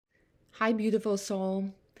Hi, beautiful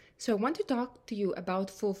soul. So, I want to talk to you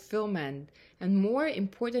about fulfillment and, more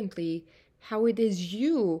importantly, how it is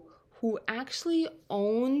you who actually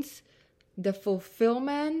owns the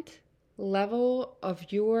fulfillment level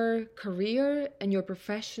of your career and your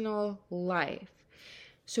professional life.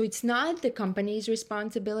 So, it's not the company's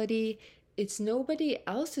responsibility, it's nobody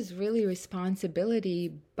else's really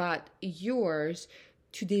responsibility but yours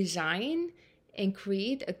to design and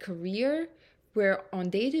create a career where on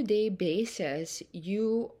day-to-day basis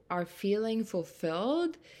you are feeling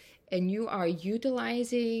fulfilled and you are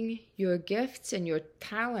utilizing your gifts and your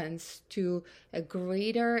talents to a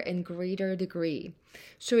greater and greater degree.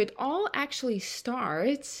 So it all actually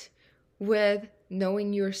starts with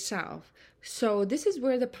knowing yourself. So this is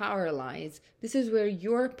where the power lies. This is where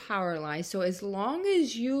your power lies. So as long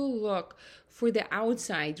as you look for the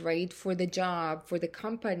outside, right, for the job, for the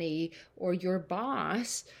company, or your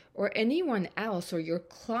boss, or anyone else, or your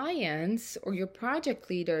clients, or your project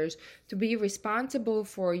leaders to be responsible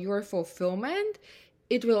for your fulfillment,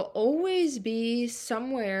 it will always be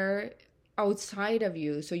somewhere outside of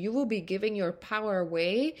you. So you will be giving your power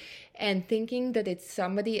away and thinking that it's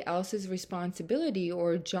somebody else's responsibility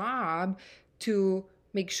or job to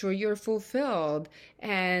make sure you're fulfilled.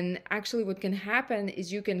 And actually, what can happen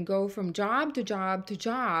is you can go from job to job to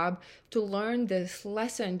job to learn this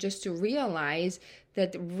lesson, just to realize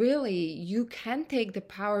that really you can take the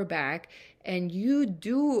power back and you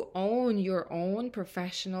do own your own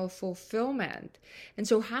professional fulfillment. And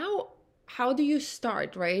so, how do you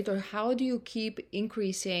start, right? Or how do you keep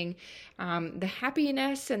increasing the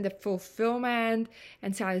happiness and the fulfillment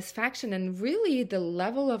and satisfaction and really the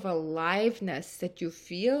level of aliveness that you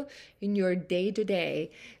feel in your day to day?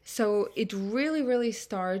 So it really, really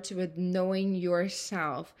starts with knowing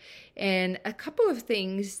yourself. And a couple of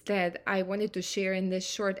things that I wanted to share in this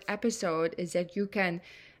short episode is that you can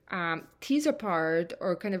tease apart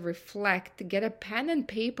or kind of reflect, get a pen and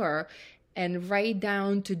paper and write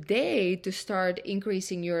down today to start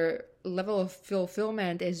increasing your level of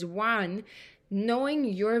fulfillment is one, knowing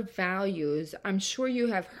your values. I'm sure you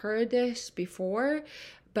have heard this before,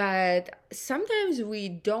 but sometimes we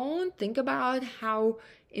don't think about how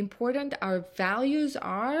important our values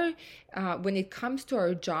are when it comes to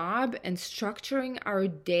our job and structuring our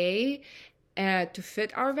day to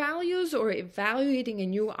fit our values, or evaluating a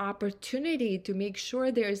new opportunity to make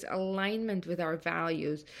sure there's alignment with our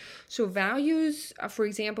values. So values, for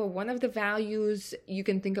example, one of the values you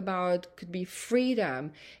can think about could be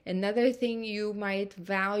freedom. Another thing you might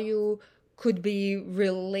value could be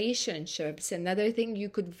relationships. Another thing you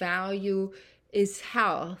could value is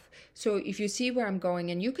health. So if you see where I'm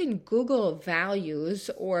going, and you can Google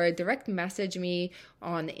values or direct message me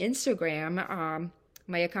on Instagram.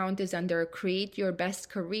 My account is under Create Your Best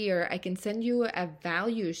Career. I can send you a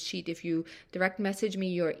value sheet if you direct message me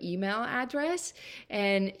your email address,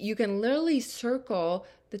 and you can literally circle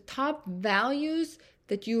the top values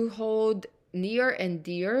that you hold near and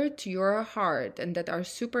dear to your heart and that are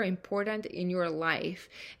super important in your life,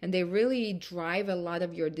 and they really drive a lot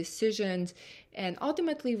of your decisions and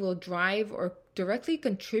ultimately will drive or directly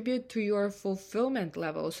contribute to your fulfillment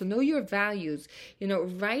level. So know your values.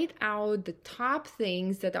 Write out the top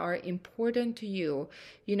things that are important to you.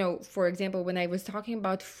 For example, when I was talking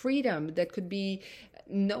about freedom, that could be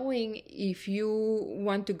knowing if you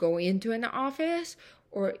want to go into an office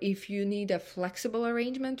or if you need a flexible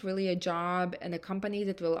arrangement, really a job and a company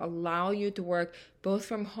that will allow you to work both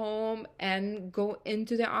from home and go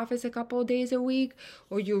into the office a couple of days a week,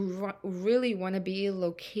 or you really want to be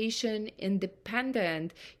location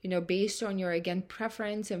independent, based on your, again,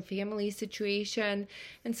 preference and family situation,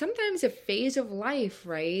 and sometimes a phase of life,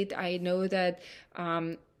 right? I know that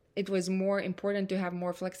it was more important to have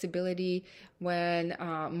more flexibility when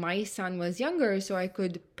my son was younger, so I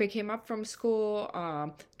could pick him up from school,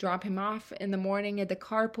 drop him off in the morning at the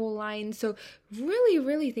carpool line. So really,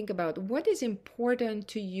 really think about what is important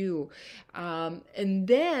to you. And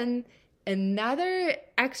then another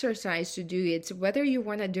exercise to do, it's whether you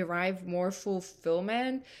want to derive more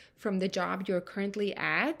fulfillment from the job you're currently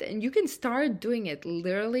at, and you can start doing it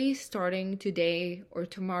literally starting today or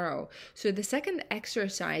tomorrow. So the second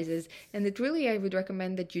exercise is, and it really, I would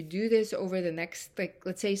recommend that you do this over the next,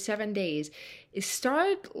 let's say 7 days, is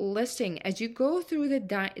start listing as you go through the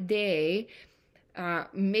day.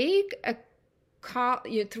 Make a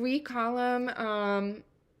 3-column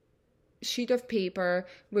sheet of paper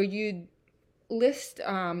where you list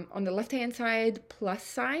on the left hand side plus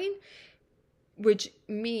sign, which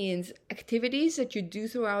means activities that you do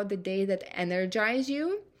throughout the day that energize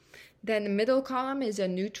you. Then the middle column is a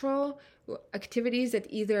neutral, activities that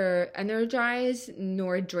either energize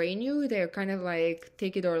nor drain you. They're kind of like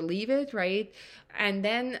take it or leave it, right? And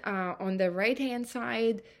then on the right hand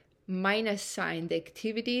side, minus sign, the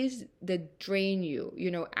activities that drain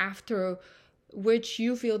you, after which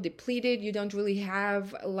you feel depleted. You don't really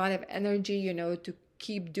have a lot of energy, to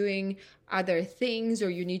keep doing other things, or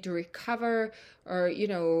you need to recover, or,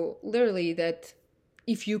 literally that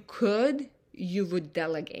if you could, you would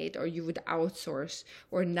delegate or you would outsource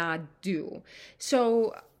or not do.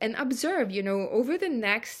 So, and observe, over the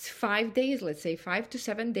next 5 days, let's say 5 to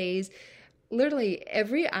 7 days, literally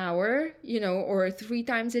every hour, or 3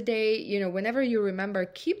 times a day, whenever you remember,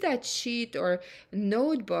 keep that sheet or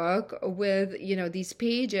notebook with, these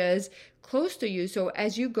pages close to you. So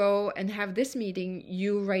as you go and have this meeting,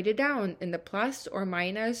 you write it down in the plus or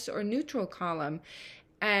minus or neutral column.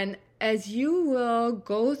 And as you will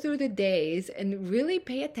go through the days and really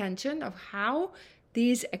pay attention of how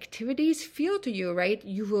these activities feel to you, right?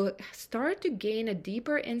 You will start to gain a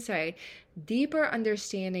deeper insight, deeper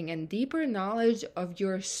understanding, and deeper knowledge of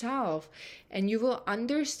yourself. And you will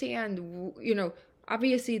understand,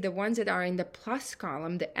 obviously the ones that are in the plus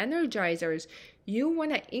column, the energizers, you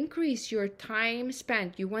want to increase your time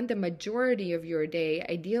spent. You want the majority of your day,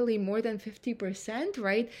 ideally more than 50%,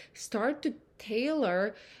 right? Start to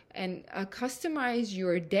tailor and customize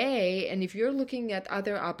your day. And if you're looking at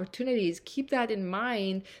other opportunities, keep that in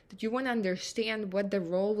mind, that you want to understand what the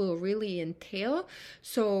role will really entail.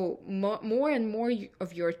 So more and more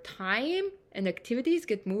of your time and activities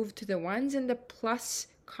get moved to the ones in the plus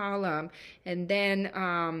column. And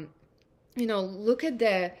then look at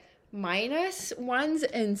the minus ones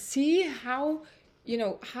and see how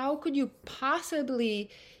could you possibly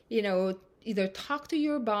either talk to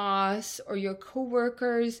your boss or your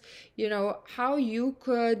coworkers, how you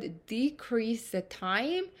could decrease the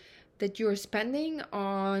time that you're spending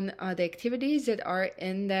on the activities that are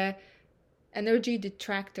in the energy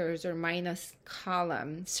detractors or minus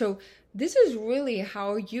column. So this is really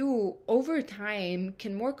how you over time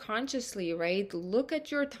can more consciously, right, look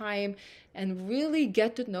at your time and really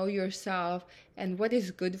get to know yourself and what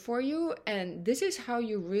is good for you. And this is how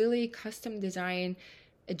you really custom design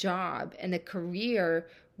a job and a career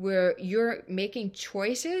where you're making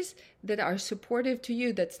choices that are supportive to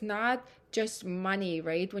you. That's not just money,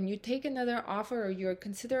 right? When you take another offer or you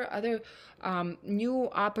consider other new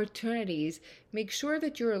opportunities, make sure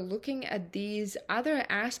that you're looking at these other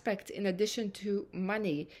aspects in addition to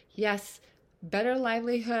money. Yes, better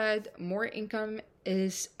livelihood, more income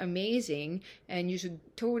is amazing, and you should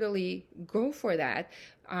totally go for that.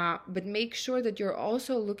 But make sure that you're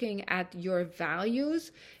also looking at your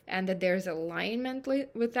values and that there's alignment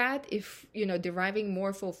with that. If, deriving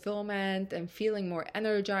more fulfillment and feeling more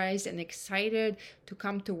energized and excited to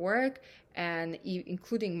come to work, and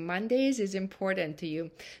including Mondays, is important to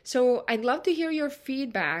you. So I'd love to hear your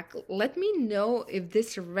feedback. Let me know if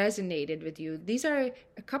this resonated with you. These are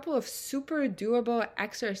a couple of super doable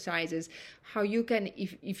exercises, how you can,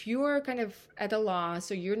 if you are kind of at a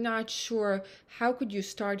loss or you're not sure, how could you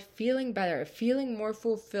start feeling better, feeling more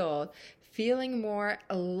fulfilled, feeling more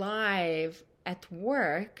alive at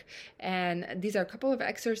work. And these are a couple of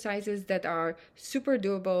exercises that are super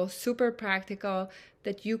doable, super practical,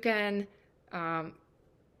 that you can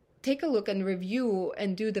take a look and review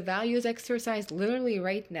and do the values exercise literally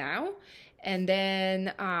right now. And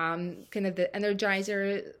then kind of the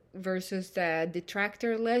energizer versus the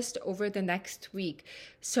detractor list over the next week.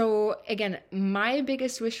 So again, my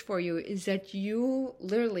biggest wish for you is that you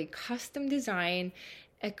literally custom design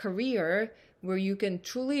a career where you can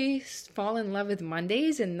truly fall in love with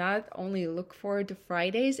Mondays and not only look forward to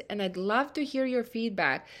Fridays. And I'd love to hear your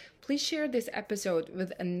feedback. Please share this episode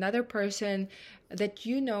with another person that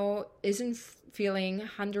isn't feeling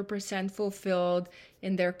 100% fulfilled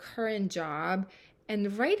in their current job,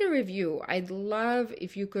 and write a review. I'd love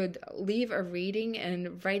if you could leave a rating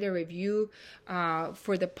and write a review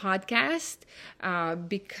for the podcast,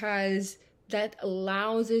 because that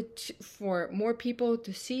allows it for more people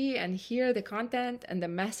to see and hear the content and the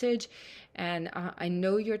message. And I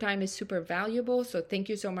know your time is super valuable. So thank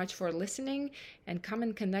you so much for listening, and come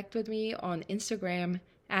and connect with me on Instagram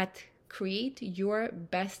at Create Your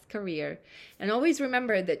Best Career. And always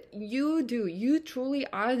remember that you truly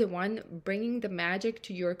are the one bringing the magic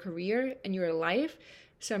to your career and your life.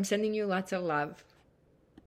 So I'm sending you lots of love.